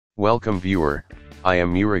Welcome viewer, I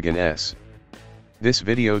am Murugan S. This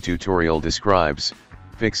video tutorial describes,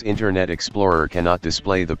 fix Internet Explorer cannot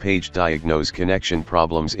display the page Diagnose connection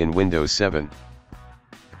problems in Windows 7.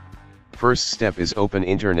 First step is open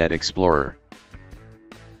Internet Explorer.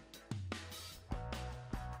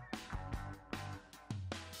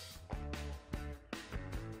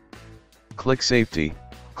 Click Safety,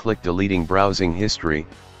 click Deleting Browsing History,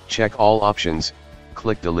 check all options,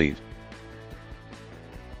 click Delete.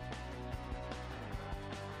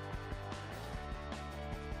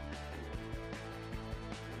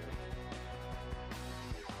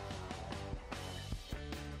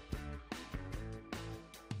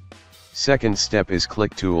 Second step is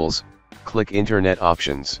click Tools, click Internet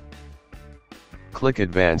Options. Click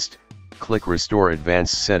Advanced, click Restore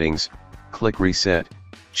Advanced Settings, click Reset,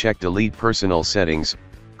 check Delete Personal Settings,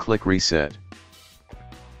 click Reset.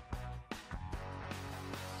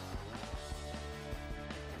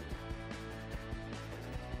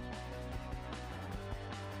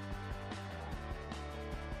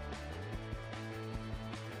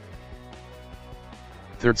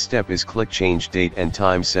 Third step is click Change Date and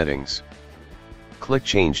Time Settings. Click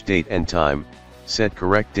Change Date and Time, set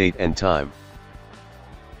correct date and time.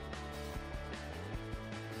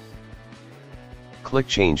 Click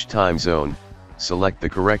Change Time Zone, select the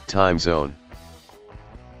correct time zone.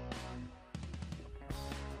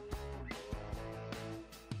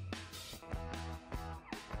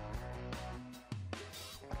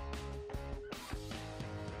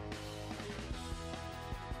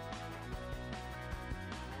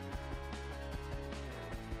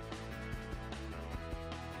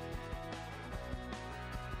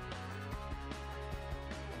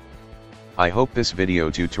 I hope this video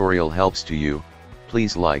tutorial helps to you.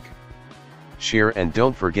 Please like, share and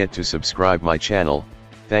don't forget to subscribe my channel.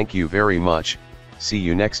 Thank you very much. See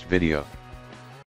you next video.